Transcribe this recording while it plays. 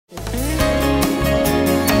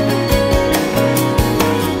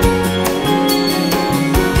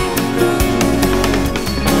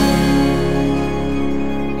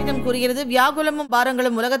கூறுகிறது, வியாகுலமும்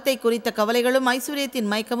பாரங்களும் உலகத்தை குறித்த கவலைகளும் ஐஸ்வர்யத்தின்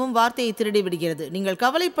மயக்கமும் வார்த்தையை திருடி விடுகிறது. நீங்கள்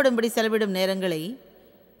கவலைப்படும்படி செலவிடும் நேரங்களை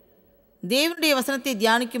தேவனுடைய வசனத்தை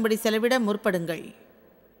தியானிக்கும்படி செலவிட முற்படுங்கள்.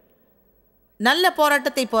 நல்ல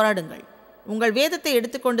போராட்டத்தை போராடுங்கள். உங்கள் வேதத்தை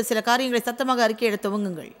எடுத்துக்கொண்டு சில காரியங்களை சத்தமாக அறிக்கையிட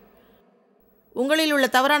துவங்குங்கள். உங்களில் உள்ள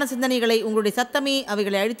தவறான சிந்தனைகளை உங்களுடைய சத்தமே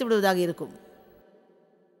அவைகளை அழித்து விடுவதாக இருக்கும்.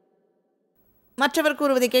 மற்றவர்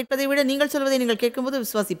கூறுவதை கேட்பதை விட நீங்கள் சொல்வதை நீங்கள் கேட்கும்போது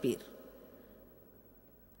விசுவாசிப்பீர்.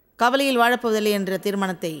 கவலையில் வாழப்போவதில்லை என்ற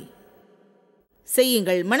தீர்மானத்தை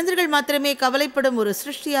செய்யுங்கள். மனிதர்கள் மாத்திரமே கவலைப்படும் ஒரு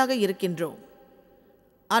சிருஷ்டியாக இருக்கின்றோம்.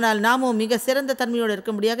 ஆனால் நாமோ மிக சிறந்த தன்மையோடு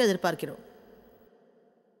இருக்கும்படியாக எதிர்பார்க்கிறோம்.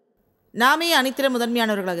 நாமே அனைத்திலும்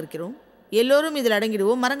முதன்மையானவர்களாக இருக்கிறோம். எல்லோரும் இதில்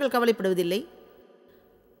அடங்கிடுவோம். மரங்கள் கவலைப்படுவதில்லை,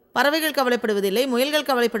 பறவைகள் கவலைப்படுவதில்லை, முயல்கள்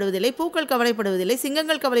கவலைப்படுவதில்லை, பூக்கள் கவலைப்படுவதில்லை,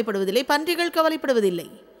 சிங்கங்கள் கவலைப்படுவதில்லை, பன்றிகள் கவலைப்படுவதில்லை,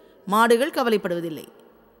 மாடுகள் கவலைப்படுவதில்லை.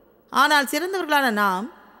 ஆனால் சிறந்தவர்களான நாம்,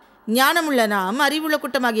 ஞானமுள்ள நாம், அறிவுள்ள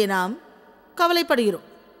கூட்டமாகிய நாம் கவலைப்படுகிறோம்.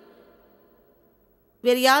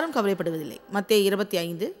 வேறு யாரும் கவலைப்படுவதில்லை. மத்தேயு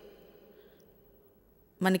 25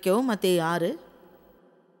 மத்தேயு 6.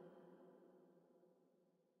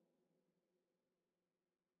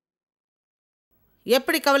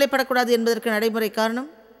 எப்படி கவலைப்படக்கூடாது என்பதற்கு நடைமுறை காரணம்,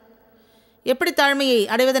 எப்படி தாழ்மையை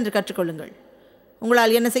அடைவதென்று கற்றுக்கொள்ளுங்கள்.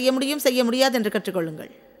 உங்களால் என்ன செய்ய முடியும், செய்ய முடியாது என்று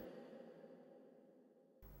கற்றுக்கொள்ளுங்கள்.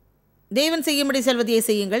 தேவன் செய்யும்படி செல்வதையே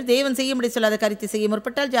செய்யுங்கள். தேவன் செய்யும்படி சொல்லாத காரியத்தை செய்ய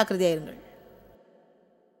முற்பட்டால் ஜாக்கிரதையாயிருங்கள்.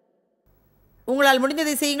 உங்களால்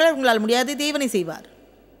முடிந்ததை செய்யுங்கள். உங்களால் முடியாததை தேவனை செய்வார்.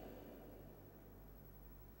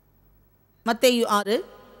 மத்தேயு 6.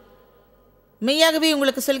 மெய்யாகவே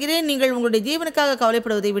உங்களுக்கு சொல்கிறேன், நீங்கள் உங்களுடைய ஜீவனுக்காக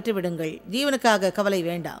கவலைப்படுவதை விட்டுவிடுங்கள். ஜீவனுக்காக கவலை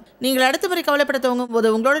வேண்டாம். நீங்கள் அடுத்த முறை கவலைப்பட துவங்கும் போது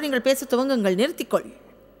உங்களோடு நீங்கள் பேச துவங்குங்கள். நிறுத்திக்கொள்,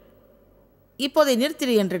 இப்போதை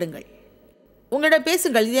நிறுத்திடு என்றிடுங்கள். உங்களிடம்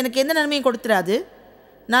பேசுங்கள். இது எனக்கு எந்த நன்மையும் கொடுத்துராது.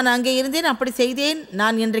 நான் அங்கே இருந்தேன், அப்படி செய்தேன்.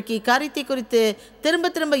 நான் இன்றைக்கு காரியத்தை குறித்து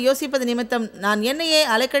திரும்ப திரும்ப யோசிப்பது நிமித்தம் நான் என்னையே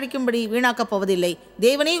அலைக்கழிக்கும்படி வீணாக்கப் போவதில்லை.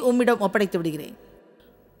 தேவனை உம்மிடம் ஒப்படைத்து விடுகிறேன்.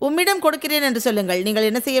 உம்மிடம் கொடுக்கிறேன் என்று சொல்லுங்கள். நீங்கள்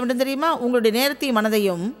என்ன செய்ய வேண்டும் தெரியுமா? உங்களுடைய நேரத்தையும்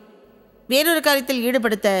மனதையும் வேறொரு காரியத்தில்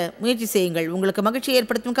ஈடுபடுத்த முயற்சி செய்யுங்கள். உங்களுக்கு மகிழ்ச்சியை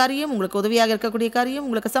ஏற்படுத்தும் காரியம், உங்களுக்கு உதவியாக இருக்கக்கூடிய காரியம்,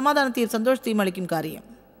 உங்களுக்கு சமாதானத்தையும் சந்தோஷத்தையும் அளிக்கும் காரியம்.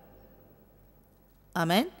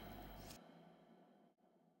 ஆமென்.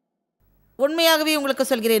 உண்மையாகவே உங்களுக்கு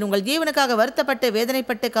சொல்கிறேன், உங்கள் ஜீவனுக்காக வருத்தப்பட்டு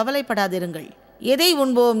வேதனைப்பட்டு கவலைப்படாதிருங்கள். எதை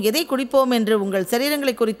உண்போம், எதை குடிப்போம் என்று உங்கள்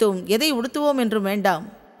சரீரங்களை குறித்தும், எதை உடுத்துவோம் என்றும் வேண்டாம்.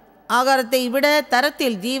 ஆகாரத்தை விட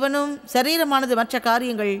தரத்தில் ஜீவனும் சரீரமானது மற்ற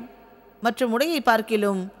காரியங்கள் மற்றும் உடையை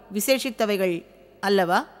பார்க்கிலும் விசேஷித்தவைகள்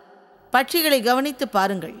அல்லவா? பட்சிகளை கவனித்து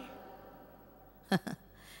பாருங்கள்.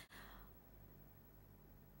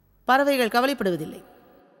 பறவைகள் கவலைப்படுவதில்லை.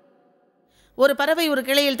 ஒரு பறவை ஒரு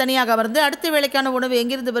கிளையில் தனியாக அமர்ந்து அடுத்த வேளைக்கான உணவு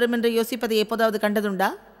எங்கிருந்து வரும் என்று யோசிப்பதை எப்போதாவது கண்டதுண்டா?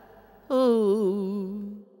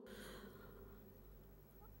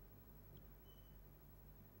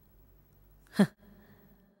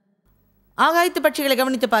 ஆகாயத்து பட்சிகளை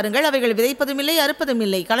கவனித்து பாருங்கள். அவைகள் விதைப்பதும் இல்லை, அறுப்பதும்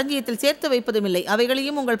இல்லை, களஞ்சியத்தில் சேர்த்து வைப்பதும் இல்லை.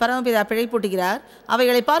 அவைகளையும் உங்கள் பரமபிதா பிழைப்பூட்டுகிறார்.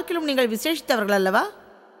 அவைகளை பார்க்கிலும் நீங்கள் விசேஷித்தவர்கள் அல்லவா?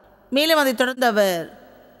 மேலும் அதை தொடர்ந்து அவர்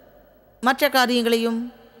மற்ற காரியங்களையும்,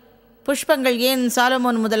 புஷ்பங்கள் ஏன்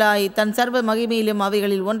சாலமோன் முதலாய் தன் சர்வ மகிமையிலும்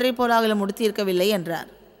அவைகளில் ஒன்றை போலாகலும் உடுத்தியிருக்கவில்லை என்றார்.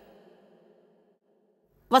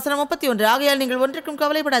 வசனம் 31. ஆகையால் நீங்கள் ஒன்றுக்கும்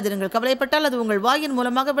கவலைப்படாதிருங்கள். கவலைப்பட்டால் அது உங்கள் வாயின்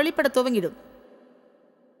மூலமாக வெளிப்பட துவங்கிடும்.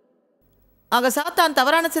 ஆக சாத்தான்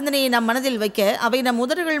தவறான சிந்தனையை நம் மனதில் வைக்க அவை நம்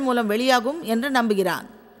உதடுகள் மூலம் வெளியாகும் என்று நம்புகிறான்.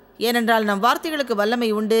 ஏனென்றால் நம் வார்த்தைகளுக்கு வல்லமை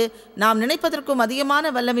உண்டு. நாம் நினைப்பதற்கும்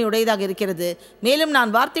அதிகமான வல்லமை உடையதாக இருக்கிறது. மேலும்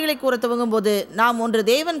நான் வார்த்தைகளை கூற துவங்கும் போது நாம் ஒன்று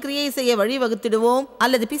தேவன் கிரியை செய்ய வழிவகுத்திடுவோம்,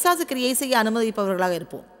 அல்லது பிசாசு கிரியை செய்ய அனுமதிப்பவர்களாக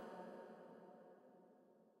இருப்போம்.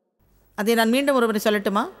 அதை நான் மீண்டும் ஒருமுறை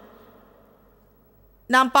சொல்லட்டுமா?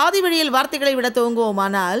 நாம் பாதி வழியில் வார்த்தைகளை விட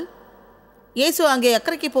துவங்குவோமானால் இயேசு அங்கே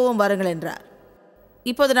அக்கறைக்கு போவோம் வாருங்கள் என்றார்.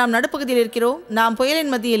 இப்போது நாம் நடுப்பகுதியில் இருக்கிறோம். நாம்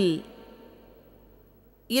புயலின் மத்தியில்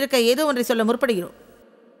இருக்க ஏதோ ஒன்றை சொல்ல முற்படுகிறோம்.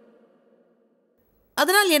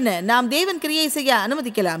 அதனால் என்ன? நாம் தேவன் கிரியை செய்ய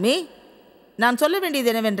அனுமதிக்கலாமே. நான் சொல்ல வேண்டியது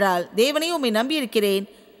என்னவென்றால், தேவனே உம்மை நம்பியிருக்கிறேன்,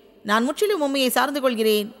 நான் முற்றிலும் உண்மையை சார்ந்து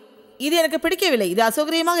கொள்கிறேன். இது எனக்கு பிடிக்கவில்லை, இது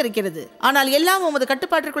அசௌகரியமாக இருக்கிறது. ஆனால் எல்லாம் உமது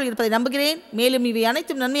கட்டுப்பாட்டிற்குள் இருப்பதை நம்புகிறேன். மேலும் இவை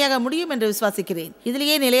அனைத்தும் நன்மையாக முடியும் என்று விசுவாசிக்கிறேன்.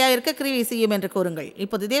 இதிலேயே நிலையாயிருக்க கிரியை செய்யும் என்று கூறுங்கள்.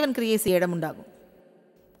 இப்போது தேவன் கிரியை செய்ய இடம் உண்டாகும்.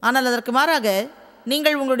 ஆனால் அதற்கு மாறாக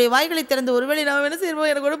நீங்கள் உங்களுடைய வாய்களை திறந்து ஒருவேளை நாம் என்ன செய்வோம்,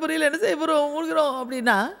 எனக்கு கூட புரியல, என்ன செய்ய போகிறோம், மூழ்கிறோம்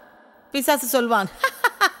அப்படின்னா பிசாசு சொல்வான்,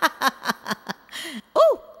 ஓ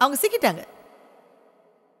அவங்க சிக்கிட்டாங்க.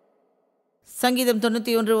 சங்கீதம்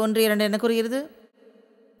 91:1-2 என்ன கூறுகிறது?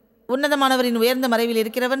 உன்னதமானவரின் உயர்ந்த மறைவில்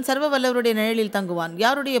இருக்கிறவன் சர்வ வல்லவருடைய நிழலில் தங்குவான்.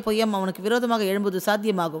 யாருடைய பொய்யம் அவனுக்கு விரோதமாக எழும்புவது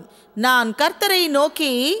சாத்தியமாகும். நான் கர்த்தரை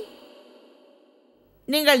நோக்கி,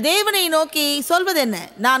 நீங்கள் தேவனை நோக்கி சொல்வது என்ன?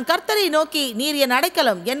 நான் கர்த்தரை நோக்கி, நீர் என்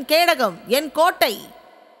அடைக்கலம், என் கேடகம், என் கோட்டை.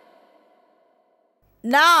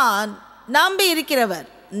 நான் நம்பி இருக்கிறவர்,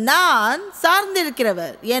 நான்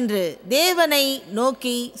சார்ந்திருக்கிறவர் என்று தேவனை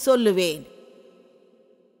நோக்கி சொல்லுவேன்.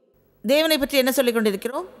 தேவனை பற்றி என்ன சொல்லிக்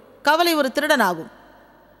கொண்டிருக்கிறோம்? கவலை ஒரு திருடனாகும்.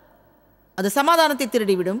 அது சமாதானத்தை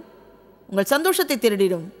திருடிவிடும், உங்கள் சந்தோஷத்தை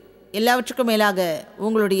திருடிடும், எல்லாவற்றுக்கும் மேலாக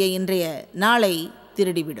உங்களுடைய இன்றைய நாளை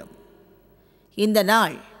திருடிவிடும். இந்த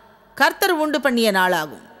நாள் கர்த்தர் உண்டு பண்ணிய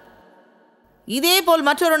நாளாகும். இதே போல்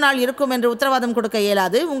மற்றொரு நாள் இருக்கும் என்று உத்தரவாதம் கொடுக்க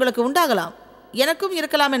இயலாது. உங்களுக்கு உண்டாகலாம், எனக்கும்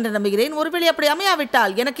இருக்கலாம் என்று நம்புகிறேன். ஒருவேளை அப்படி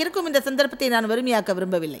அமையாவிட்டால் எனக்கு இருக்கும் இந்த சந்தர்ப்பத்தை நான் வறுமையாக்க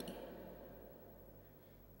விரும்பவில்லை.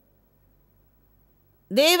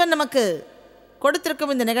 தேவன் நமக்கு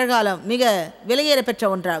கொடுத்திருக்கும் இந்த நிகழ்காலம் மிக விலையேற பெற்ற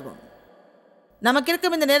ஒன்றாகும். நமக்கு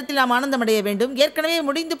இருக்கும் இந்த நேரத்தில் நாம் ஆனந்தமடைய வேண்டும். ஏற்கனவே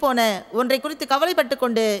முடிந்து போன ஒன்றை குறித்து கவலைப்பட்டு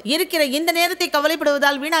கொண்டு இருக்கிற இந்த நேரத்தை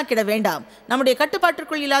கவலைப்படுவதால் வீணாக்கிட வேண்டாம். நம்முடைய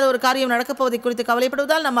கட்டுப்பாட்டிற்குள் இல்லாத ஒரு காரியம் நடக்கப் போவதை குறித்து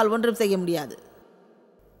கவலைப்படுவதால் நம்மால் ஒன்றும் செய்ய முடியாது.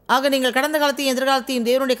 ஆக நீங்கள் கடந்த காலத்தையும் எதிர்காலத்தையும்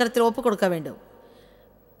தேவனுடைய கருத்தில் ஒப்புக் கொடுக்க வேண்டும்.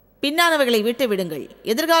 பின்னானவைகளை விட்டு விடுங்கள்.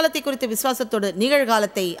 எதிர்காலத்தை குறித்த விசுவாசத்தோடு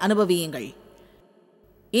நிகழ்காலத்தை அனுபவியுங்கள்.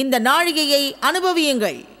 இந்த நாழிகையை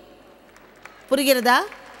அனுபவியுங்கள். புரிகிறதா?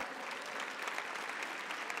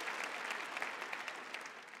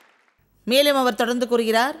 மேலும் அவர் தொடர்ந்து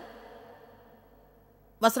கூறுகிறார்,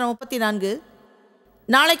 வசனம் 34,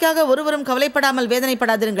 நாளைக்காக ஒருவரும் கவலைப்படாமல்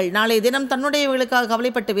வேதனைப்படாதிருங்கள். நாளைய தினம் தன்னுடையவர்களுக்காக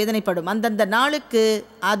கவலைப்பட்டு வேதனைப்படும். அந்தந்த நாளுக்கு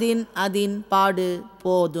அதின் பாடு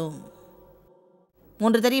போதும்.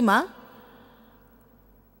 ஒன்று தெரியுமா?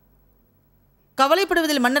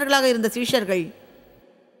 கவலைப்படுவதில் மன்னர்களாக இருந்த சீஷர்கள்,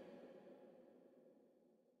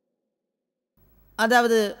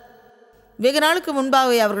 அதாவது வெகு நாளுக்கு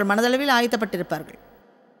முன்பாகவே அவர்கள் மனதளவில் ஆயத்தப்பட்டிருப்பார்கள்.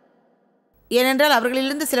 ஏனென்றால்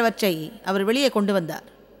அவர்களிலிருந்து சிலவற்றை அவர் வெளியே கொண்டு வந்தார்.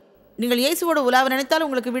 நீங்கள் இயேசுவோடு உலாவ நினைத்தால்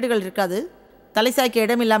உங்களுக்கு வீடுகள் இருக்காது, தலை சாய்க்க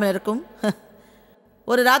இடம் இல்லாமல் இருக்கும்.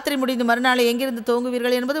 ஒரு ராத்திரி முடிந்து மறுநாளை எங்கிருந்து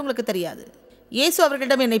துவங்குவீர்கள் என்பது உங்களுக்கு தெரியாது. இயேசு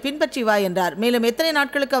அவர்களிடம் என்னை பின்பற்றி வா என்றார். மேலும் எத்தனை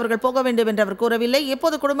நாட்களுக்கு அவர்கள் போக வேண்டும் என்று அவர் கூறவில்லை.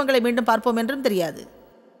 எப்போது குடும்பங்களை மீண்டும் பார்ப்போம் என்றும் தெரியாது.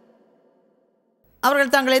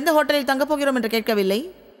 அவர்கள் தாங்கள் எந்த ஹோட்டலில் தங்கப் போகிறோம் என்று கேட்கவில்லை.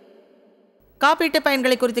 காப்பீட்டு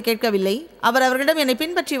பயன்களை குறித்து கேட்கவில்லை. அவர் அவர்களிடம் என்னை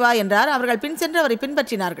பின்பற்றி வா என்றார். அவர்கள் பின் சென்று அவரை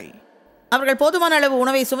பின்பற்றினார்கள். அவர்கள் போதுமான அளவு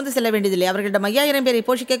உணவை சுமந்து செல்ல வேண்டியதில்லை. அவர்களிடம் 5000 பேரை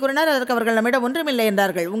போஷிக்க கூறினார். அதற்கு அவர்கள் நம்மிடம் ஒன்றுமில்லை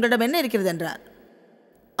என்றார்கள். உங்களிடம் என்ன இருக்கிறது என்றார்.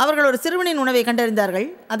 அவர்கள் ஒரு சிறுவனின் உணவை கண்டறிந்தார்கள்.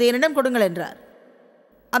 அதை என்னிடம் கொடுங்கள் என்றார்.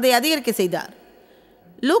 அதை அதிகரிக்க செய்தார்.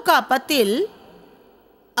 லூக்கா 10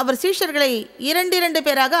 அவர் சீஷர்களை 2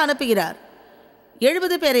 பேராக அனுப்புகிறார்.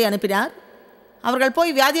 70 பேரை அனுப்பினார். அவர்கள்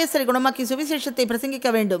போய் வியாதியஸ்தரை குணமாக்கி சுவிசேஷத்தை பிரசங்கிக்க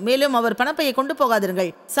வேண்டும். மேலும் அவர் பணப்பையை கொண்டு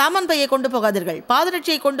போகாதிருங்கள், சாமான் பையை கொண்டு போகாதிருங்கள்,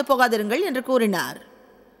 பாதரட்சியை கொண்டு போகாதிருங்கள் என்று கூறினார்.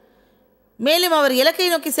 மேலும் அவர் இலக்கை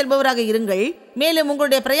நோக்கி செல்பவராக இருங்கள். மேலும்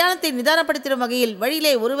உங்களுடைய பிரயாணத்தை நிதானப்படுத்திடும் வகையில்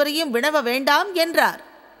வழியிலே ஒருவரையும் வினவ வேண்டாம் என்றார்.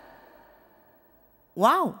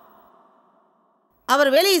 வாவ்!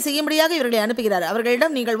 அவர் வேலையை செய்யும்படியாக இவர்களை அனுப்புகிறார்.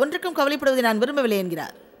 அவர்களிடம் நீங்கள் ஒன்றுக்கும் கவலைப்படுவதை நான் விரும்பவில்லை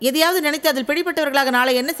என்கிறார். எதையாவது நினைத்து அதில் பிடிப்பட்டவர்களாக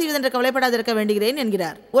நாளை என்ன செய்வதென்று கவலைப்படாதிருக்க வேண்டுகிறேன்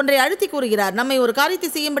என்கிறார். ஒன்றை அழுத்தி கூறுகிறார். நம்மை ஒரு காரியத்தை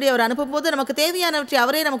செய்யும்படி அவர் அனுப்பும்போது நமக்கு தேவையானவற்றை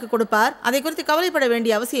அவரே நமக்கு கொடுப்பார். அதை குறித்து கவலைப்பட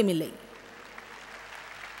வேண்டிய அவசியமில்லை.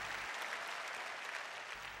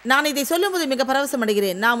 நான் இதை சொல்லும்போது மிக பரவசம்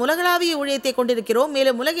அடைகிறேன். நாம் உலகளாவிய ஊழியத்தை கொண்டிருக்கிறோம்.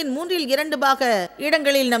 மேலும் உலகின் 3/2 பாக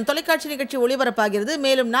இடங்களில் நம் தொலைக்காட்சி நிகழ்ச்சி ஒளிபரப்பாகிறது.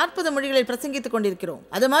 மேலும் 40 மொழிகளில் பிரசங்கித்துக் கொண்டிருக்கிறோம்.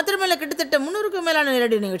 அது மாத்திரமல்ல, கிட்டத்தட்ட 300க்கும் மேலான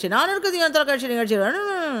நேரடி நிகழ்ச்சி, 400க்கும் தொலைக்காட்சி நிகழ்ச்சி.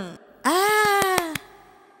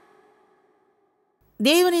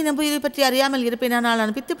 தேவனை நம்புவதை பற்றி அறியாமல் இருப்பேனால்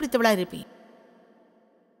நான் பித்து பிடித்தவளாக இருப்பேன்.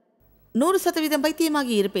 100%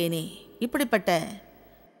 பைத்தியமாகி இருப்பேனே. இப்படிப்பட்ட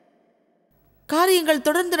காரியங்கள்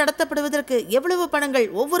தொடர்ந்து நடத்தப்படுவதற்கு எவ்வளவு பணங்கள்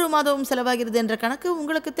ஒவ்வொரு மாதமும் செலவாகிறது என்ற கணக்கு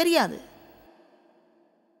உங்களுக்கு தெரியாது.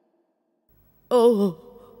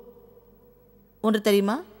 ஒன்று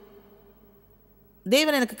தெரியுமா?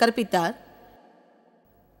 தேவன் எனக்கு கற்பித்தார்.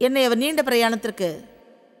 என்னை அவர் நீண்ட பிரயாணத்திற்கு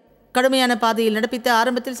கடுமையான பாதையில் நடப்பித்த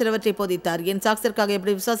ஆரம்பத்தில் சிலவற்றை போதித்தார். என் சாக்ஸிற்காக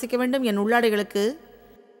எப்படி விசுவாசிக்க வேண்டும், என் உள்ளாடைகளுக்கு,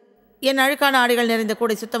 என் அழுக்கான ஆடைகள் நிறைந்த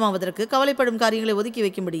கூடை சுத்தமாவதற்கு, கவலைப்படும் காரியங்களை ஒதுக்கி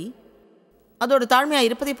வைக்கும்படி அதோடு தாழ்மையாக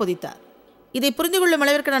இருப்பதை போதித்தார். இதை புரிந்து கொள்ளும்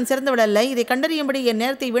அளவிற்கு நான் சிறந்தவள் அல்ல. இதை கண்டறியும்படி என்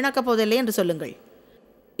நேரத்தை வீணாக்கப் போவதில்லை என்று சொல்லுங்கள்.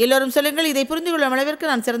 எல்லோரும் சொல்லுங்கள், இதை புரிந்து கொள்ளும் அளவிற்கு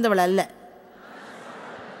நான் சிறந்தவள் அல்ல.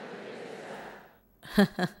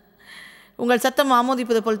 உங்கள் சத்தம்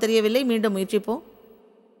ஆமோதிப்பது போல் தெரியவில்லை. மீண்டும் முயற்சிப்போம்.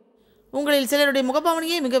 உங்களில் சிலருடைய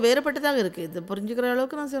முகபாவனையே மிக வேறுபட்டதாக இருக்குது. இதை புரிஞ்சுக்கிற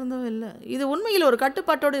அளவுக்கு நான் சிறந்தவள் இல்லை. இது உண்மையில் ஒரு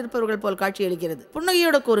கட்டுப்பாட்டோடு இருப்பவர்கள் போல் காட்சி அளிக்கிறது.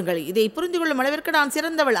 புன்னகையோடு கூறுங்கள், இதை புரிந்து கொள்ளும் அளவிற்கு நான்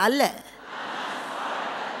சிறந்தவள் அல்ல.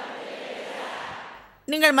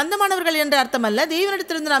 நீங்கள் மந்தமானவர்கள் என்ற அர்த்தம் அல்ல.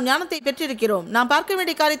 தேவனிடத்திலிருந்து நாம் ஞானத்தை பெற்றிருக்கிறோம். நாம் பார்க்க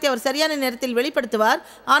வேண்டிய காரியத்தை அவர் சரியான நேரத்தில் வெளிப்படுத்துவார்.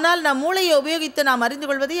 ஆனால் நம் மூளையை உபயோகித்து நாம் அறிந்து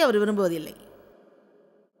கொள்வதை அவர் விரும்புவதில்லை.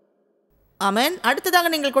 ஆமென். அடுத்ததாக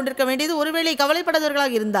நீங்கள் கொண்டிருக்க வேண்டியது, ஒருவேளை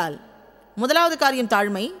கவலைப்படாதவர்களாக இருந்தால், முதலாவது காரியம்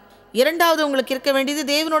தாழ்மை. இரண்டாவது உங்களுக்கு இருக்க வேண்டியது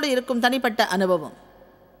தேவனோடு இருக்கும் தனிப்பட்ட அனுபவம்.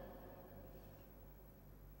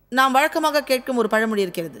 நாம் வழக்கமாக கேட்கும் ஒரு பழமொழி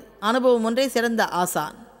இருக்கிறது, அனுபவம் ஒன்றே சிறந்த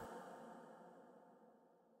ஆசான்.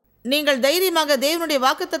 நீங்கள் தைரியமாக தேவனுடைய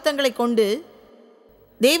வாக்குத்தத்தங்களை கொண்டு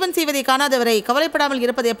தேவன் செய்வதை காணாதவரை கவலைப்படாமல்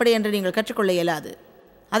இருப்பது எப்படி என்று நீங்கள் கற்றுக்கொள்ள இயலாது.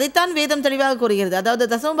 அதைத்தான் வேதம் தெளிவாக கூறுகிறது. அதாவது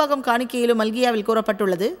தசமபாகம் காணிக்கையிலும் மல்கியாவில்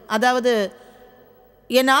கூறப்பட்டுள்ளது. அதாவது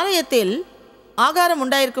என் ஆலயத்தில் ஆகாரம்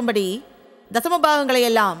உண்டாயிருக்கும்படி தசமபாகங்களை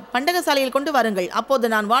எல்லாம் பண்டகசாலையில் கொண்டு வாருங்கள். அப்போது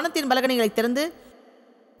நான் வானத்தின் பலகணிகளை திறந்து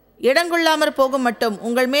இடங்கொள்ளாமற் போகும் மட்டும்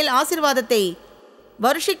உங்கள் மேல் ஆசீர்வாதத்தை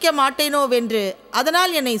வருஷிக்க மாட்டேனோவென்று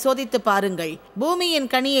அதனால் என்னை சோதித்து பாருங்கள். பூமியின்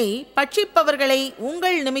கனியை பட்சிப்பவர்களை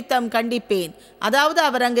உங்கள் நிமித்தம் கண்டிப்பேன். அதாவது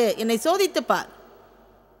அவர் அங்கு என்னை சோதித்து பார்,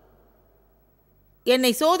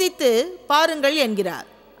 என்னை சோதித்து பாருங்கள் என்கிறார்.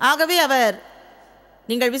 ஆகவே அவர்,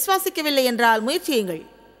 நீங்கள் விசுவாசிக்கவில்லை என்றால் முயற்சியுங்கள்,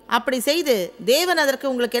 அப்படி செய்து தேவன் அதற்கு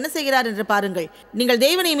உங்களுக்கு என்ன செய்கிறார் என்று பாருங்கள். நீங்கள்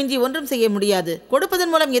தேவனை மிஞ்சி ஒன்றும் செய்ய முடியாது.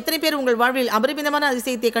 கொடுப்பதன் மூலம் எத்தனை பேர் உங்கள் வாழ்வில் அபரிமிதமான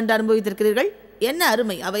அதிசயத்தை கண்டு அனுபவித்திருக்கிறீர்கள்? என்ன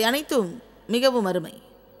அருமை! அவை அனைத்தும் மிகவும்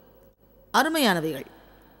அருமையானவைகள்.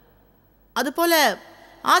 அதுபோல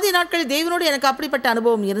ஆதி நாட்களில் தேவனோடு எனக்கு அப்படிப்பட்ட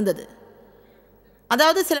அனுபவம் இருந்தது.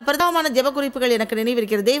 அதாவது சில பிரதானமான ஜெப குறிப்புகள் எனக்கு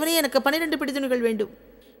நினைவிருக்கிறது. தேவனே, எனக்கு 12 பிடித்துணிகள் வேண்டும்.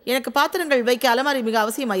 எனக்கு பாத்திரங்கள் வைக்க அலமாரி மிக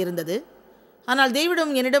அவசியமாயிருந்தது. ஆனால்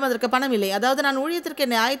தேவனிடம் என்னிடம் அதற்கு பணம் இல்லை. அதாவது நான் ஊழியத்திற்கு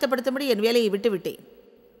என்னை ஆயத்தப்படுத்தும்படி என் வேலையை விட்டுவிட்டேன்.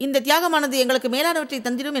 இந்த தியாகமானது எங்களுக்கு மேலானவற்றை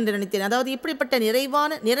தந்திடும் என்று நினைத்தேன். அதாவது இப்படிப்பட்ட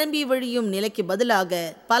நிறைவான நிரம்பி வழியும் நிலைக்கு பதிலாக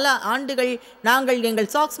பல ஆண்டுகள் நாங்கள்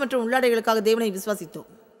எங்கள் சாக்ஸ் மற்றும் உள்ளாடைகளுக்காக தேவனை விசுவாசித்தோம்.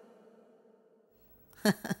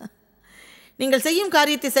 நீங்கள் செய்யும்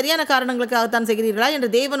காரியத்தை சரியான காரணங்களுக்காகத்தான் செய்கிறீர்களா என்று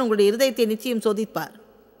தேவன் உங்களுடைய இருதயத்தை நிச்சயம் சோதிப்பார்.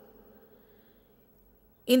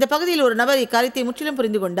 இந்த பகுதியில் ஒரு நபர் இக்காரியத்தை முற்றிலும்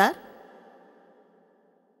புரிந்து கொண்டார்.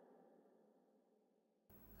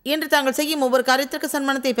 என்று தாங்கள் செய்யும் ஒவ்வொரு காரியத்திற்கு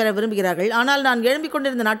சன்மானத்தை பெற விரும்புகிறார்கள். ஆனால் நான் எழும்பிக்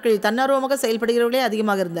கொண்டிருந்த நாட்களில் தன்னார்வமாக செயல்படுகிறவர்களே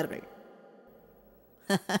அதிகமாக இருந்தார்கள்.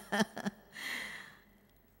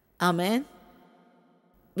 ஆமென்.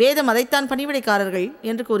 வேதம் அதைத்தான் பணிவிடைக்காரர்கள்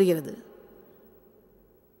என்று கூறுகிறது.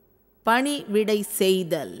 பணிவிடை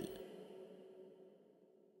செய்தல்.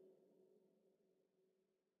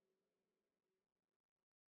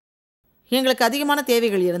 எங்களுக்கு அதிகமான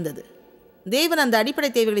தேவைகள் இருந்தது. தேவன் அந்த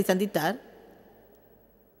அடிப்படை தேவைகளை சந்தித்தார்.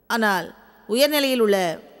 ஆனால் உயர்நிலையில் உள்ள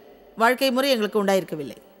வாழ்க்கை முறை எங்களுக்கு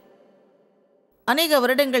உண்டாயிருக்கவில்லை. அநேக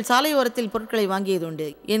வருடங்கள் சாலையோரத்தில் பொருட்களை வாங்கியது உண்டு.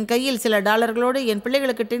 என் கையில் சில டாலர்களோடு என்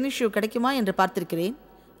பிள்ளைகளுக்கு டென்னிஸ் ஷூ கிடைக்குமா என்று பார்த்திருக்கிறேன்.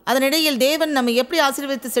 அதனிடையில் தேவன் நம்மை எப்படி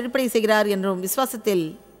ஆசீர்வதித்து செழிப்படை செய்கிறார் என்றும் விசுவாசத்தில்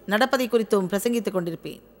நடப்பதை குறித்தும் பிரசங்கித்துக்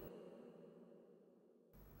கொண்டிருப்பேன்.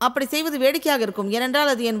 அப்படி செய்வது வேடிக்கையாக இருக்கும்,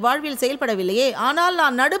 ஏனென்றால் அது என் வாழ்வில் செயல்படவில்லையே. ஆனால்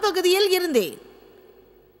நான் நடுப்பகுதியில் இருந்தேன்.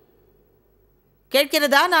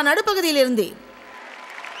 கேட்கிறதா? நான் நடுப்பகுதியில் இருந்தேன்.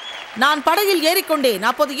 நான் படகில் ஏறிக்கொண்டேன்.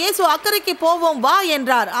 அப்போது இயேசு அக்கறைக்கு போவோம் வா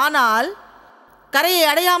என்றார். ஆனால் கரையை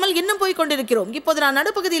அடையாமல் இன்னும் போய் கொண்டிருக்கிறோம். இப்போது நான்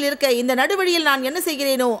நடுப்பகுதியில் இருக்க இந்த நடுவழியில் நான் என்ன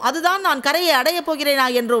செய்கிறேனோ அதுதான் நான் கரையை அடையப் போகிறேனா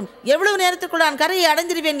என்றும் எவ்வளவு நேரத்திற்குள் நான் கரையை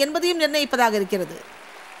அடைந்திருவேன் என்பதையும் நிர்ணயிப்பதாக இருக்கிறது.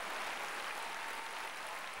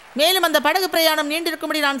 மேலும் அந்த படகு பிரயாணம்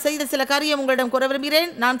நீண்டிருக்கும்படி நான் செய்த சில காரியம் உங்களிடம் கூற விரும்புகிறேன்.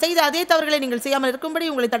 நான் செய்த அதே தவறுகளை நீங்கள் செய்யாமல் இருக்கும்படி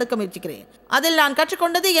உங்களை தடுக்க முயற்சிக்கிறேன். அதில் நான்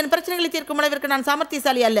கற்றுக்கொண்டது, என் பிரச்சனைகளை தீர்க்கும் அளவிற்கு நான்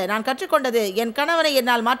சாமர்த்தியசாலி அல்ல. நான் கற்றுக்கொண்டது, என் கணவனை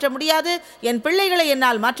என்னால் மாற்ற முடியாது, என் பிள்ளைகளை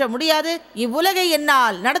என்னால் மாற்ற முடியாது, இவ்வுலகை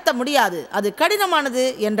என்னால் நடத்த முடியாது, அது கடினமானது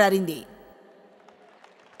என்று அறிந்தேன்.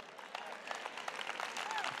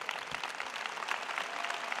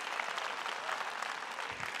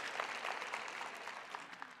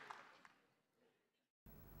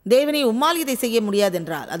 தேவனை உம்மால் இதை செய்ய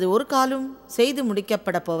முடியாதென்றால் அது ஒரு காலம் செய்து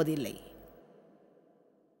முடிக்கப்பட போவதில்லை.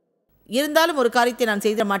 இருந்தாலும் ஒரு காரியத்தை நான்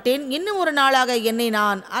செய்த மாட்டேன். இன்னும் ஒரு நாளாக என்னை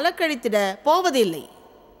நான் அலக்கழித்திட போவதில்லை.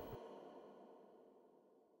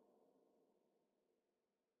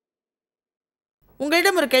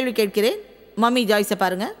 உங்களிடம் ஒரு கேள்வி கேட்கிறேன். மம்மி ஜாய்ஸை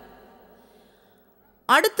பாருங்க.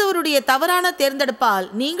 அடுத்தவருடைய தவறான தேர்ந்தெடுப்பால்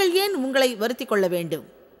நீங்கள் ஏன் உங்களை வருத்திக் கொள்ள வேண்டும்?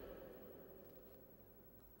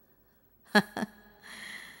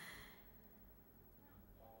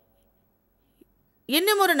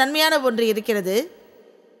 இன்னும் ஒரு நன்மையான ஒன்று இருக்கிறது.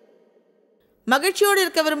 மகிழ்ச்சியோடு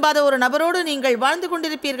இருக்க விரும்பாத ஒரு நபரோடு நீங்கள் வாழ்ந்து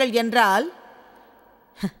கொண்டிருப்பீர்கள் என்றால்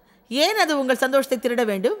ஏன் அது உங்கள் சந்தோஷத்தை திருட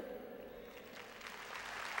வேண்டும்?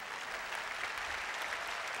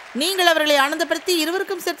 நீங்கள் அவர்களை ஆனந்தப்படுத்தி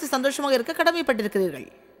இருவருக்கும் சேர்த்து சந்தோஷமாக இருக்க கடமைப்பட்டிருக்கிறீர்கள்.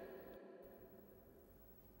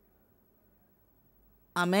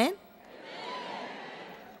 ஆமென்.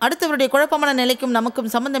 அடுத்தவருடைய குழப்பமான நிலைக்கும் நமக்கும்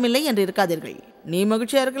சம்பந்தமில்லை என்று இருக்காதீர்கள். நீ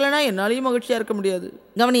மகிழ்ச்சியா இருக்கலனா என்னாலையும் மகிழ்ச்சியா இருக்க முடியாது.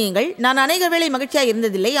 கவனியுங்கள், நான் அநேக வேளை மகிழ்ச்சியாக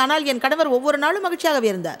இருந்ததில்லை. ஆனால் என் கணவர் ஒவ்வொரு நாளும் மகிழ்ச்சியாகவே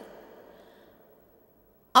இருந்தார்.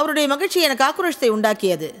 அவருடைய மகிழ்ச்சி எனக்கு ஆக்ரோஷத்தை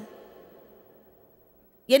உண்டாக்கியது.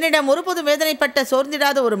 என்னிடம் ஒருபோதும் வேதனைப்பட்ட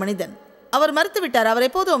சோர்ந்திடாத ஒரு மனிதன். அவர் மறுத்துவிட்டார். அவர்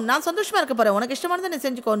எப்போதும் நான் சந்தோஷமா இருக்க போறேன், உனக்கு இஷ்டமானதை நீ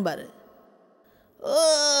செஞ்சுக்கோன்பாரு.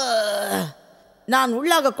 நான்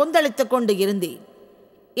உள்ளாக கொந்தளித்துக் கொண்டு இருந்தேன்.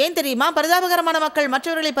 ஏன் தெரியுமா? பரிதாபகரமான மக்கள்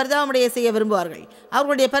மற்றவர்களை பரிதாபமுடைய செய்ய விரும்புவார்கள்.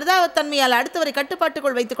 அவர்களுடைய பரிதாபத்தன்மையால் அடுத்தவரை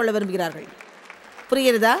கட்டுப்பாட்டுக்குள் வைத்துக் கொள்ள விரும்புகிறார்கள்.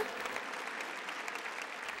 புரிகிறதா?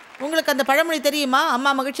 உங்களுக்கு அந்த பழமொழி தெரியுமா?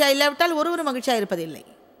 அம்மா மகிழ்ச்சியா இல்லாவிட்டால் ஒருவரும் மகிழ்ச்சியா இருப்பதில்லை.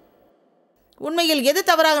 உண்மையில் எது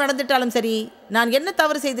தவறாக நடந்துட்டாலும் சரி, நான் என்ன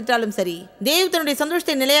தவறு செய்துட்டாலும் சரி, தேவ் தன்னுடைய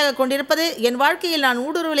சந்தோஷத்தை நிலையாக கொண்டிருப்பது என் வாழ்க்கையில் நான்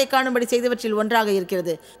ஊடுருவலை காணும்படி செய்தவற்றில் ஒன்றாக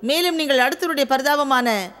இருக்கிறது. மேலும் நீங்கள் அடுத்தவருடைய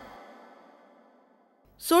பரிதாபமான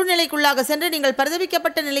சூழ்நிலைக்குள்ளாக சென்று நீங்கள்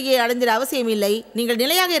பரிதவிக்கப்பட்ட நிலையை அடைந்திட அவசியம் இல்லை. நீங்கள்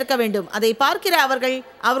நிலையாக இருக்க வேண்டும். அதை பார்க்கிற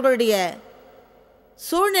அவர்களுடைய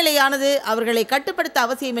சூழ்நிலையானது அவர்களை கட்டுப்படுத்த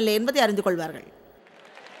அவசியமில்லை என்பதை அறிந்து கொள்வார்கள்.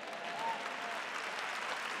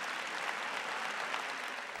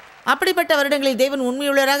 அப்படிப்பட்ட வருடங்களில் தேவன்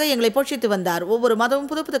உண்மையுள்ளவராக எங்களை போஷித்து வந்தார். ஒவ்வொரு மாதமும்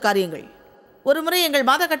புது புது காரியங்கள். ஒரு முறை எங்கள்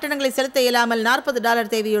மாத கட்டணங்களை செலுத்த இயலாமல் $40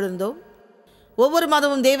 தேவையோடு இருந்தோம். ஒவ்வொரு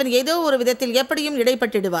மாதமும் தேவன் ஏதோ ஒரு விதத்தில் எப்படியும்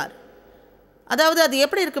இடைப்பட்டிடுவார். அதாவது அது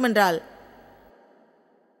எப்படி இருக்கும் என்றால்,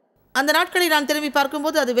 அந்த நாட்களை நான் திரும்பி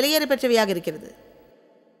பார்க்கும்போது அது விலையேற பெற்றவையாக இருக்கிறது.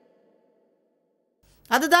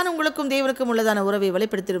 அதுதான் உங்களுக்கும் தேவனுக்கும் உள்ளதான உறவை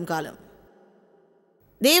வெளிப்படுத்திடும் காலம்.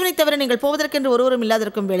 தேவனை தவிர நீங்கள் போவதற்கென்று ஒருவரும்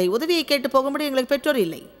இல்லாதிருக்கும் வேளை. உதவியை கேட்டு போகும்படி எங்களுக்கு பெற்றோர்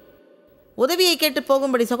இல்லை. உதவியை கேட்டு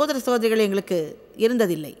போகும்படி சகோதர சகோதரிகள் எங்களுக்கு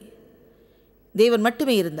இருந்ததில்லை. தேவன்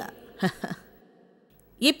மட்டுமே இருந்தார்.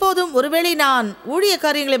 இப்போதும் ஒருவேளை நான் ஊழிய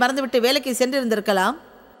காரியங்களை மறந்துவிட்டு வேலைக்கு சென்றிருந்திருக்கலாம்.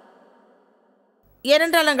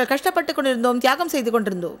 ஏனென்றால் நாங்கள் கஷ்டப்பட்டு கொண்டிருந்தோம், தியாகம் செய்து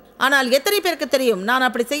கொண்டிருந்தோம். ஆனால் எத்தனை பேருக்கு தெரியும் நான்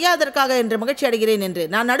அப்படி செய்யாததற்காக என்று மகிழ்ச்சி அடைகிறேன் என்று?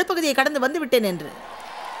 நான் நடுப்பகுதியை கடந்து வந்துவிட்டேன் என்று.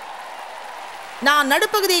 நான்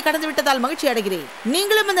நடுப்பகுதியை கடந்து விட்டதால் மகிழ்ச்சி அடைகிறேன்.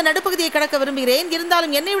 நீங்களும் அந்த நடுப்பகுதியை கடக்க விரும்புகிறேன்.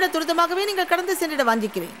 இருந்தாலும் என்னை விட துரிதமாகவே நீங்கள் கடந்து சென்றிட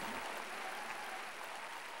வாஞ்சிக்கிறேன்.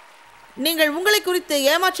 நீங்கள் உங்களை குறித்து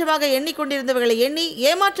ஏமாற்றமாக எண்ணிக்கொண்டிருந்தவர்களை எண்ணி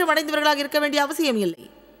ஏமாற்றம் அடைந்தவர்களாக இருக்க வேண்டிய அவசியம் இல்லை.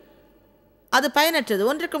 அது பயனற்றது.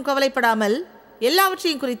 ஒன்றுக்கும் கவலைப்படாமல்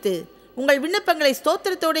எல்லாவற்றையும் குறித்து உங்கள் விண்ணப்பங்களை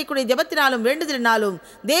ஸ்தோத்திரத்தோட கூடிய ஜெபத்தினாலும் வேண்டுதலினாலும்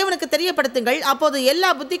தேவனுக்கு தெரியப்படுத்துங்கள். அப்போது எல்லா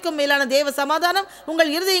புத்திக்கும் மேலான தேவ சமாதானம்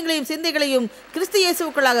உங்கள் இருதயங்களையும் சிந்தைகளையும் கிறிஸ்து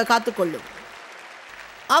இயேசுவுக்குள்ளாக காத்துக்கொள்ளும்.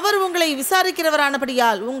 அவர் உங்களை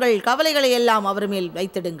விசாரிக்கிறவரானபடியால் உங்கள் கவலைகளை எல்லாம் அவர் மேல்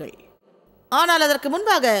வைத்திடுங்கள். ஆனால் அதற்கு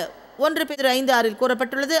முன்பாக 1 பேதுரு 5:6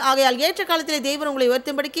 கூறப்பட்டுள்ளது, ஆகையால் ஏற்ற காலத்திலே தேவன் உங்களை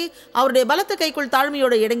உயர்த்தும்படிக்கு அவருடைய பலத்த கைக்குள்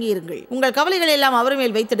தாழ்மையோடு இறங்கியிருங்கள். உங்கள் கவலைகளை எல்லாம் அவர்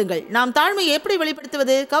மேல் வைத்திடுங்கள். நாம் தாழ்மையை எப்படி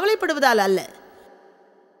வெளிப்படுத்துவது? கவலைப்படுவதால் அல்ல.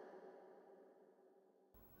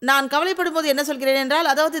 நான் கவலைப்படும் போது என்ன சொல்கிறேன் என்றால்,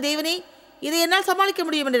 அதாவது தேவனே, இதை என்னால் சமாளிக்க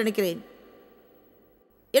முடியும் என்று நினைக்கிறேன்.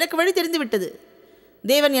 எனக்கு வழி தெரிந்துவிட்டது.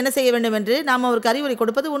 தேவன் என்ன செய்ய வேண்டும் என்று நாம் அவருக்கு அறிவுரை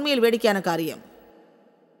கொடுப்பது உண்மையில் வேடிக்கையான காரியம்.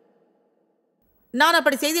 நான்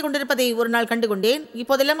அப்படி செய்து கொண்டிருப்பதை ஒரு நாள் கண்டுகொண்டேன்.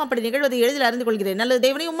 இப்போதெல்லாம் அப்படி நிகழ்வதை எளிதில் அறிந்து கொள்கிறேன். நல்லது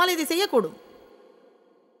தேவனே, உம்மால் இதை செய்யக்கூடும்.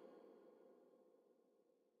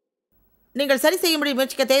 நீங்கள் சரி செய்யும்படி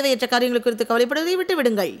முயற்சிக்க தேவையற்ற காரியங்கள் குறித்து கவலைப்படுவதை விட்டு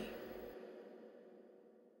விடுங்கள்.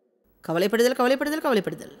 கவலைப்படுதல் கவலைப்படுதல்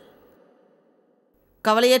கவலைப்படுதல்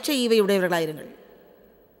கவலையற்ற ஈவை உடையவர்களாயிருங்கள்.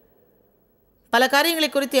 பல காரியங்களை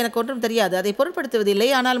குறித்து எனக்கு ஒன்றும் தெரியாது, அதை பொருட்படுத்துவதில்லை.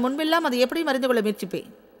 ஆனால் முன்பெல்லாம் அதை எப்படியும் அறிந்து கொள்ள முயற்சிப்பேன்.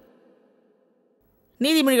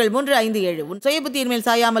 நீதிமொழிகள் 3:5-7. உன் சுய புத்தியின் மேல்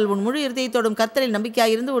சாயாமல் உன் முழு இருதயத்தோடும் கர்த்தரில்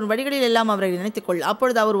நம்பிக்கையாயிருந்து உன் வழிகளில் எல்லாம் அவரை நினைத்துக்கொள்.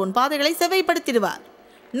 அப்பொழுது அவர் உன் பாதைகளை செவ்வைப்படுத்திடுவார்.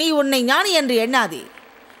 நீ உன்னை ஞானி என்று எண்ணாதே.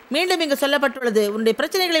 மீண்டும் இங்கு சொல்லப்பட்டுள்ளது, உன்னுடைய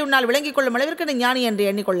பிரச்சனைகளை உன்னால் விளங்கிக் கொள்ளும் அளவிற்கு நீ ஞானி என்று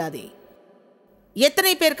எண்ணிக்கொள்ளாதே.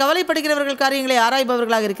 எத்தனை பேர் கவலைப்படுகிறவர்கள் காரியங்களை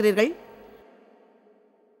ஆராய்பவர்களாக இருக்கிறீர்கள்?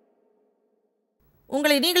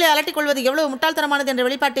 உங்களை நீங்களே அலட்டிக் கொள்வது எவ்வளவு முட்டாள்தனமானது என்ற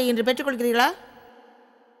வெளிப்பாட்டை இன்று பெற்றுக்கொள்கிறீர்களா?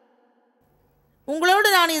 உங்களோடு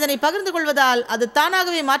நான் இதனை பகிர்ந்து கொள்வதால் அது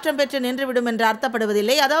தானாகவே மாற்றம் பெற்று நின்றுவிடும் என்று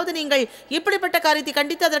அர்த்தப்படுவதில்லை. அதாவது நீங்கள் இப்படிப்பட்ட காரியத்தை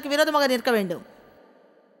கண்டித்து அதற்கு விரோதமாக நிற்க வேண்டும்.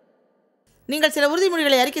 நீங்கள் சில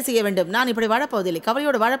உறுதிமொழிகளை அறிக்கை செய்ய வேண்டும். நான் இப்படி வாழப்போவதில்லை,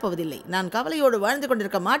 கவலையோடு வாழப்போவதில்லை, நான் கவலையோடு வாழ்ந்து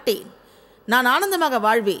கொண்டிருக்க மாட்டேன், நான் ஆனந்தமாக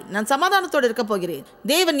வாழ்வேன், நான் சமாதானத்தோடு இருக்கப் போகிறேன்,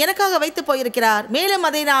 தேவன் எனக்காக வைத்து போயிருக்கிறார், மேலும்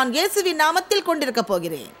அதை நான் இயேசுவின் நாமத்தில் கொண்டிருக்க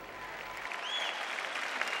போகிறேன்.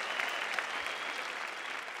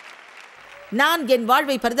 நான் என்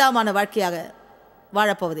வாழ்வை பரிதாபமான வாழ்க்கையாக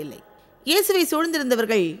வாழப்போவதில்லை. இயேசுவை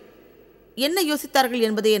சூழ்ந்திருந்தவர்கள் என்ன யோசித்தார்கள்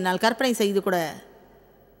என்பதை என்னால் கற்பனை செய்து கூட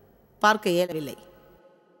பார்க்க இயலவில்லை.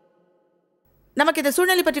 நமக்கு இந்த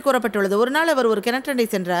சூழ்நிலை பற்றி கூறப்பட்டுள்ளது. ஒரு நாள் அவர் ஒரு கிணற்றண்டை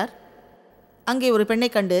சென்றார். அங்கே ஒரு பெண்ணை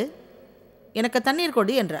கண்டு, எனக்கு தண்ணீர்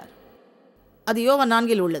கொடு என்றார். அது யோவான்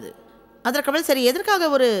 4 உள்ளது. அதற்கு அவள், சரி, எதற்காக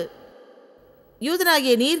ஒரு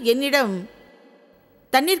யூதனாகிய நீர் என்னிடம்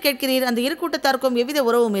தண்ணீர் கேட்கிறீர்? அந்த இரு கூட்டத்தாருக்கும் எவ்வித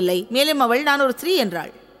உறவும் இல்லை. மேலும் அவள், நான் ஒரு ஸ்திரீ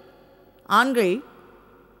என்றாள். ஆண்கள்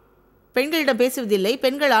பெண்களிடம் பேசுவதில்லை,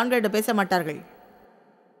 பெண்கள் ஆண்களிடம் பேச மாட்டார்கள்.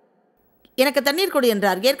 எனக்கு தண்ணீர் கொடு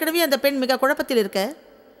என்றார். ஏற்கனவே அந்த பெண் மிக குழப்பத்தில் இருக்க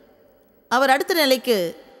அவர் அடுத்த நிலைக்கு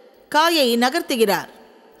காயை நகர்த்துகிறார்.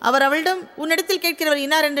 அவர் அவளிடம், உன்னிடத்தில் கேட்கிறவர்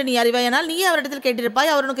இன்னார் என்று நீ அறிவாயானால் நீயே அவரிடத்தில்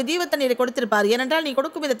கேட்டிருப்பாய், அவர் உனக்கு ஜீவ தண்ணீரை கொடுத்திருப்பார். ஏனென்றால் நீ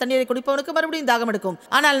கொடுக்கும் இந்த தண்ணீரை குடிப்பவனுக்கு மறுபடியும் தாகம் எடுக்கும்.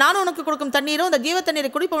 ஆனால் நான் உனக்கு கொடுக்கும் தண்ணீரும் அந்த ஜீவ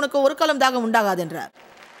தண்ணீரை குடிப்பவனுக்கு ஒரு காலம் தாகம் உண்டாகாது என்றார்.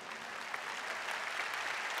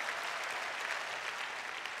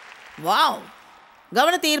 வாவ்!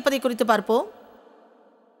 கவனத்தை ஈர்ப்பதை குறித்து பார்ப்போம்.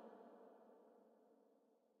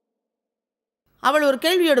 அவள் ஒரு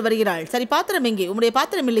கேள்வியோடு வருகிறாள். சரி, பாத்திரம் எங்கே? உம்முடைய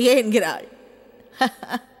பாத்திரம் இல்லையே என்கிறாள்.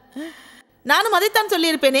 நானும் அதைத்தான்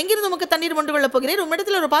சொல்லியிருப்பேன். எங்கிருந்து உமக்கு தண்ணீர் கொண்டு கொள்ளப் போகிறேன்?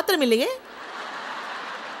 உம்மிடத்தில் ஒரு பாத்திரம் இல்லையே.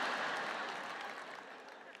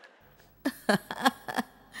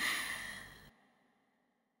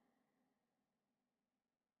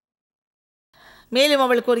 மேலும்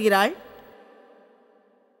அவள் கூறுகிறாள்,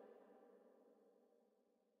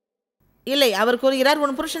 இல்லை, அவர் கூறுகிறார்,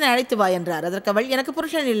 உன் புருஷனை அழைத்து வா என்றார். அதற்கு அவள், எனக்கு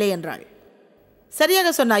புருஷன் இல்லை என்றாள். சரியாக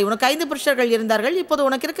சொன்னாய், உனக்கு 5 புருஷர்கள் இருந்தார்கள், இப்போது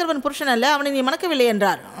உனக்கு இருக்கிறவன் புருஷன் அல்ல, அவனை நீ மணக்கவில்லை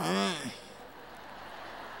என்றார்.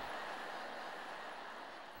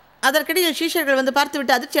 அதற்கிடையில் சீஷர்கள் வந்து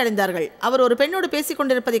பார்த்துவிட்டு அதிர்ச்சி அடைந்தார்கள். அவர் ஒரு பெண்ணோடு பேசிக்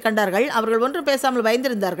கொண்டிருப்பதை கண்டார்கள். அவர்கள் ஒன்றும் பேசாமல்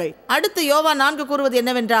பயந்திருந்தார்கள். அடுத்து யோவான் 4 கூறுவது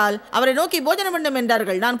என்னவென்றால், அவரை நோக்கி போஜனம் வேண்டும்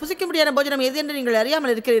என்றார்கள். நான் புசிக்க முடியாத போஜனம் எது என்று நீங்கள்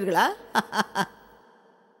அறியாமல் இருக்கிறீர்களா?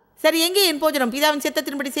 சரி, எங்கே என் போஜனம்? பிதாவின்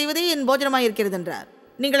சித்தத்தின்படி செய்வதே என் போஜனமாய் இருக்கிறது என்றார்.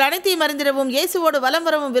 நீங்கள் அனைத்தையும் அறிந்திடவும் இயேசுவோடு வலம்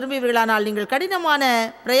வரவும் விரும்புவீர்களானால் நீங்கள் கடினமான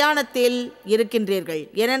பிரயாணத்தில் இருக்கின்றீர்கள்.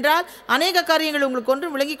 ஏனென்றால் அநேக காரியங்கள் உங்களுக்கு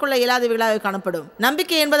ஒன்றும் விளங்கிக் கொள்ள இயலாதவைகளாக காணப்படும்.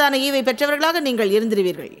 நம்பிக்கை என்பதான ஈவை பெற்றவர்களாக நீங்கள்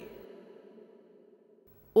இருந்திருவீர்கள்.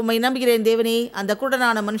 உம்மை நம்புகிறேன் தேவனே. அந்த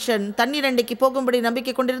குருடனான மனுஷன் தண்ணீர் அண்டைக்கு போகும்படி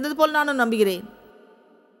நம்பிக்கை கொண்டிருந்தது போல் நானும் நம்புகிறேன்.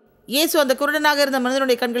 இயேசு அந்த குருடனாக இருந்த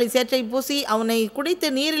மனிதனுடைய கண்களில் சேற்றை பூசி அவனை குடித்து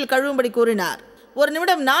நீரில் கழுவும்படி கூறினார். ஒரு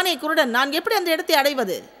நிமிடம், நானே குருடன், நான் எப்படி அந்த இடத்தை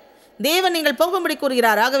அடைவது? தேவன் நீங்கள் போகும்படி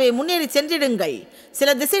கூறுகிறார். ஆகவே முன்னேறி சென்றிடுங்கள். சில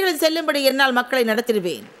திசைகளில் செல்லும்படி என்னால் மக்களை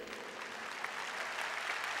நடத்திடுவேன்.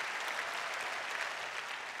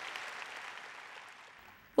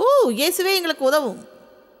 ஓ, இயேசுவே எங்களுக்கு உதவும்.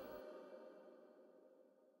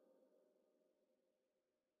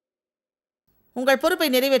 உங்கள் பொறுப்பை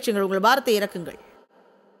நிறைவேற்றுங்கள், உங்கள் பாரத்தை இறக்குங்கள்.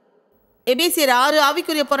 எபேசியர் 6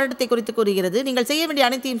 ஆவிக்குரிய போராட்டத்தை குறித்து கூறுகிறது. நீங்கள் செய்ய வேண்டிய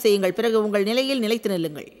அனைத்தையும் செய்யுங்கள், பிறகு உங்கள் நிலையில் நிலைத்து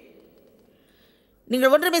நில்லுங்கள்.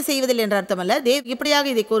 நீங்கள் ஒன்றுமே செய்வதில்லை என்ற அர்த்தமல்ல. தேவ் இப்படியாக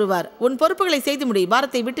இதை கூறுவார், உன் பொறுப்புகளை செய்து முடி,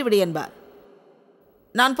 பாரத்தை விட்டுவிடு என்பார்.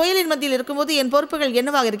 நான் புயலின் மத்தியில் இருக்கும்போது என் பொறுப்புகள்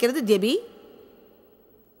என்னவாக இருக்கிறது? ஜெபி,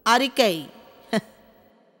 அறிக்கை,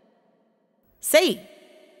 செய்.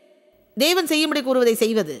 தேவன் செய்யும்படி கூறுவதை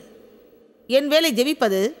செய்வது. என் வேலை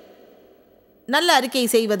ஜெபிப்பது, நல்ல அறிக்கை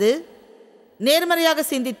செய்வது, நேர்மறையாக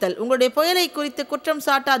சிந்தித்தல். உங்களுடைய புயலை குறித்து குற்றம்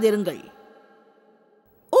சாட்டாதிருங்கள்.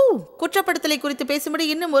 குற்றப்படுத்தலை குறித்து பேசும்படி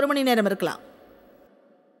இன்னும் 1 மணி நேரம் இருக்கலாம்.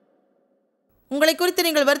 உங்களை குறித்து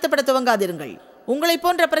நீங்கள் வருத்தப்பட துவங்காதிருங்கள். உங்களை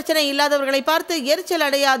போன்ற பிரச்சனை இல்லாதவர்களை பார்த்து எரிச்சல்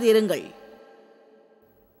அடையாது இருங்கள்.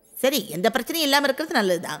 சரி, எந்த பிரச்சனையும் இல்லாமல் இருக்கிறது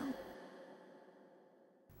நல்லதுதான்.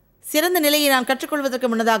 சிறந்த நிலையை நான் கற்றுக்கொள்வதற்கு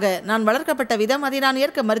முன்னதாக நான் வளர்க்கப்பட்ட விதம், அதை நான்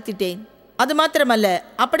ஏற்க மறுத்திட்டேன். அது மாத்திரமல்ல,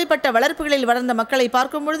 அப்படிப்பட்ட வளர்ப்புகளில் வளர்ந்த மக்களை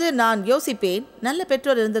பார்க்கும் பொழுது நான் யோசிப்பேன், நல்ல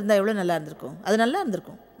பெற்றோர் இருந்திருந்தா எவ்வளோ நல்லா இருந்திருக்கும், அது நல்லா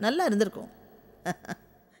இருந்திருக்கும்.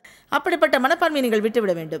 அப்படிப்பட்ட மனப்பான்மையை நீங்கள்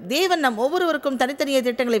விட்டுவிட வேண்டும். தேவன் நம் ஒவ்வொருவருக்கும் தனித்தனிய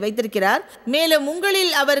திட்டங்களை வைத்திருக்கிறார். மேலும்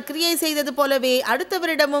உங்களில் அவர் கிரியை செய்தது போலவே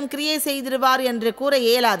அடுத்தவரிடமும் கிரியை செய்திருவார் என்று கூற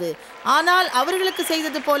இயலாது. ஆனால் அவர்களுக்கு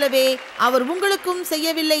செய்தது போலவே அவர் உங்களுக்கும்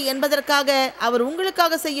செய்யவில்லை என்பதற்காக அவர்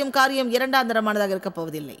உங்களுக்காக செய்யும் காரியம் இரண்டாந்தரமானதாக இருக்கப்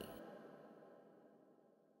போவதில்லை.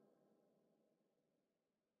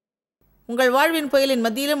 உங்கள் வாழ்வின் புயலின்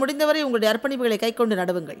மத்தியிலும் முடிந்தவரை உங்களுடைய அர்ப்பணிப்புகளை கைக்கொண்டு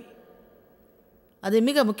நடவுங்கள். அது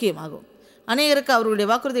மிக முக்கியமாகும். அநேகருக்கு அவர்களுடைய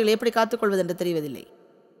வாக்குறுதிகளை எப்படி காத்துக்கொள்வது என்று தெரிவதில்லை.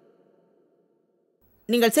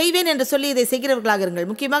 நீங்கள் செய்வேன் என்று சொல்லி இதை செய்கிறவர்களாக இருங்கள்.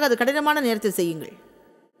 முக்கியமாக அது கடினமான நேரத்தில் செய்யுங்கள்.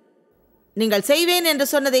 நீங்கள் செய்வேன் என்று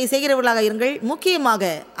சொன்னதை செய்கிறவர்களாக இருங்கள். முக்கியமாக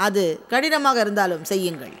அது கடினமாக இருந்தாலும்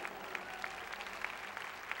செய்யுங்கள்.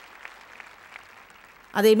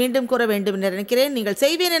 அதை மீண்டும் கூற வேண்டும் என்று நினைக்கிறேன். நீங்கள்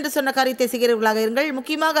செய்வேன் என்று சொன்ன காரியத்தை செய்கிறவர்களாக இருங்கள்.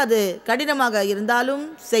 முக்கியமாக அது கடினமாக இருந்தாலும்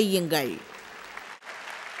செய்யுங்கள்.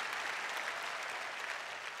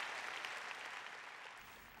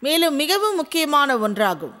 மேலும் மிகவும் முக்கியமான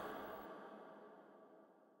ஒன்றாகும்,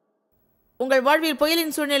 உங்கள் வாழ்வில்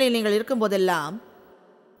புயலின் சூழ்நிலையில் நீங்கள் இருக்கும் போதெல்லாம்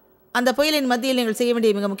அந்த புயலின் மத்தியில் நீங்கள் செய்ய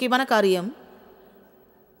வேண்டிய மிக முக்கியமான காரியம்,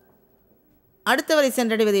 அடுத்தவரை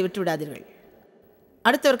சென்றடைவதை விட்டுவிடாதீர்கள்.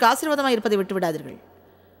 அடுத்தவருக்கு ஆசீர்வாதமாக இருப்பதை விட்டுவிடாதீர்கள்.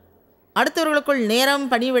 அடுத்தவர்களுக்குள் நேரம்,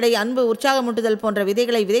 பணிவிடை, அன்பு, உற்சாகமூட்டுதல் போன்ற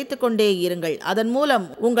விதைகளை விதைத்துக் கொண்டே இருங்கள். அதன் மூலம்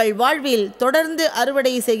உங்கள் வாழ்வில் தொடர்ந்து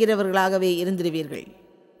அறுவடை செய்கிறவர்களாகவே இருந்திருவீர்கள்.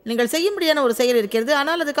 நீங்கள் செய்யும்படியான ஒரு செயல் இருக்கிறது,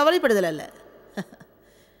 ஆனால் அது கவலைப்படுதல் அல்ல,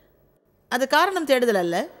 அது காரணம் தேடுதல்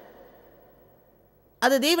அல்ல,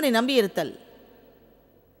 அது தேவனை நம்பியிருத்தல்,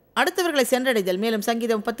 அடுத்தவர்களை சென்றடைதல். மேலும்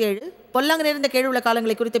சங்கீதம் 37 பொல்லாங்கு நிறைந்த கேடுள்ள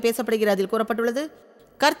காலங்களை குறித்து பேசப்படுகிற அதில் கூறப்பட்டுள்ளது,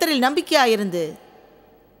 கர்த்தரில் நம்பிக்கையாயிருந்து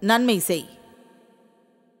நன்மை செய்.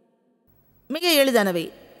 மிக எளிதானவை.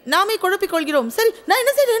 நாமே குழப்பிக் கொள்கிறோம். சரி, நான்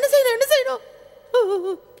என்ன செய்யணும்?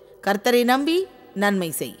 கர்த்தரை நம்பி நன்மை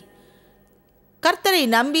செய். கர்த்தரை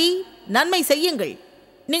நம்பி நன்மை செய்யுங்கள்.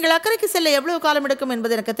 நீங்கள் அக்கறைக்கு செல்ல எவ்வளவு காலம் எடுக்கும்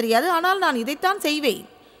என்பது எனக்கு தெரியாது, ஆனால் நான் இதைத்தான் செய்வேன்.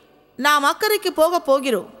 நாம் அக்கறைக்கு போக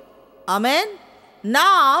போகிறோம். ஆமென்.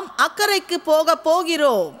 நாம் அக்கறைக்கு போக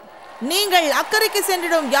போகிறோம். நீங்கள் அக்கறைக்கு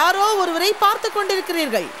சென்றிடும் யாரோ ஒருவரை பார்த்து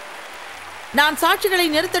கொண்டிருக்கிறீர்கள். நான் சாட்சிகளை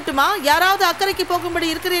நிறுத்தட்டுமா? யாராவது அக்கறைக்கு போகும்படி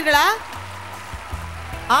இருக்கிறீர்களா?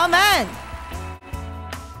 ஆமென்.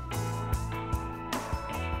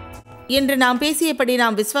 இன்று நாம் பேசியபடி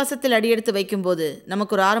நாம் விசுவாசத்தில் அடியெடுத்து வைக்கும்போது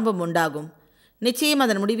நமக்கு ஒரு ஆரம்பம் உண்டாகும். நிச்சயம்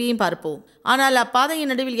அதன் முடிவையும் பார்ப்போம். ஆனால் அப்பாதையின்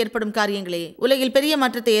நடுவில் ஏற்படும் காரியங்களே உலகில் பெரிய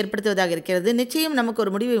மாற்றத்தை ஏற்படுத்துவதாக இருக்கிறது. நிச்சயம் நமக்கு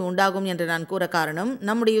ஒரு முடிவு உண்டாகும் என்று நான் கூற காரணம்,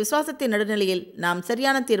 நம்முடைய விசுவாசத்தின் நடுநிலையில் நாம்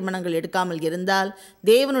சரியான தீர்மானங்கள் எடுக்காமல் இருந்தால்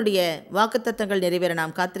தேவனுடைய வாக்குத்தத்தங்கள் நிறைவேற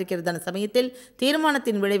நாம் காத்திருக்கிறதான சமயத்தில்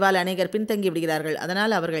தீர்மானத்தின் விளைவால் அநேகர் பின்தங்கி விடுகிறார்கள்.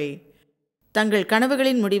 அதனால் அவர்கள் தங்கள்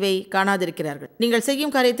கனவுகளின் முடிவை காணாதிருக்கிறார்கள். நீங்கள்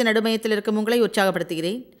செய்யும் காரியத்தின் நடுமையத்தில் இருக்கும் உங்களை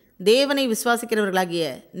உற்சாகப்படுத்துகிறேன். தேவனை விசுவாசிக்கிறவர்களாகிய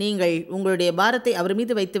நீங்கள் உங்களுடைய பாரத்தை அவர்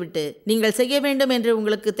மீது வைத்துவிட்டு நீங்கள் செய்ய வேண்டும் என்று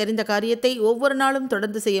உங்களுக்கு தெரிந்த காரியத்தை ஒவ்வொரு நாளும்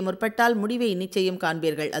தொடர்ந்து செய்ய முற்பட்டால் முடிவை நிச்சயம்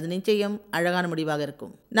காண்பீர்கள். அது நிச்சயம் அழகான முடிவாக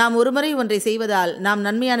இருக்கும். நாம் ஒருமுறை ஒன்றை செய்வதால் நாம்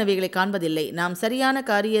நன்மையானவைகளை காண்பதில்லை. நாம் சரியான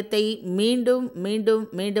காரியத்தை மீண்டும் மீண்டும்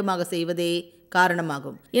மீண்டுமாக செய்வதே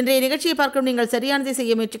காரணமாகும். இன்றைய நிகழ்ச்சியை பார்க்கும் நீங்கள் சரியானதை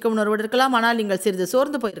செய்ய முயற்சிக்க உணர்வோடு இருக்கலாம், ஆனால் நீங்கள் சிறிது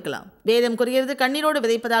சோர்ந்து போயிருக்கலாம். வேதம் கூறுகிறது, கண்ணீரோடு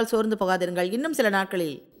விதைப்பதால் சோர்ந்து போகாதிருங்கள், இன்னும் சில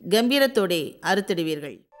நாட்களில் கம்பீரத்தோடே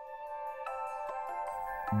அறுத்திடுவீர்கள்.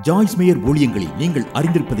 ஜாய்ஸ் மேயர் ஊழியங்களில் நீங்கள்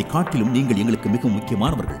அறிந்திருப்பதை காட்டிலும் நீங்கள் எங்களுக்கு மிகவும்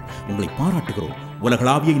முக்கியமானவர்கள். உங்களை பாராட்டுகிறோம்.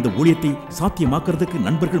 உலகளாவிய இந்த ஊழியத்தை சாத்தியமாக்குறதுக்கு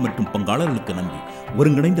நண்பர்கள் மற்றும் பங்காளர்களுக்கு நன்றி.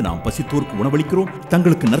 ஒருங்கிணைந்து நாம் பசித்தோருக்கு உணவளிக்கிறோம்,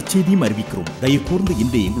 தங்களுக்கு நற்செய்தியும் அறிவிக்கிறோம். தயவு கூர்ந்து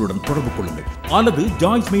இன்றைய எங்களுடன் தொடர்பு கொள்ளுங்கள் அல்லது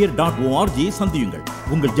joycemeyer.org சந்தியுங்கள்.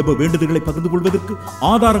 உங்கள் ஜெப வேண்டுதல்களை பகிர்ந்து கொள்வதற்கு,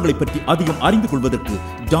 ஆதாரங்களை பற்றி அதிகம் அறிந்து கொள்வதற்கு,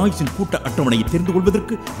 ஜாய்ஸின் கூட்ட அட்டவணையை தெரிந்து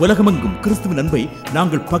கொள்வதற்கு, உலகமெங்கும் கிறிஸ்துவின் அன்பை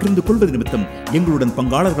நாங்கள் பகிர்ந்து கொள்வது நிமித்தம் எங்களுடன்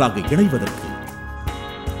பங்காளர்களாக இணைவதற்கு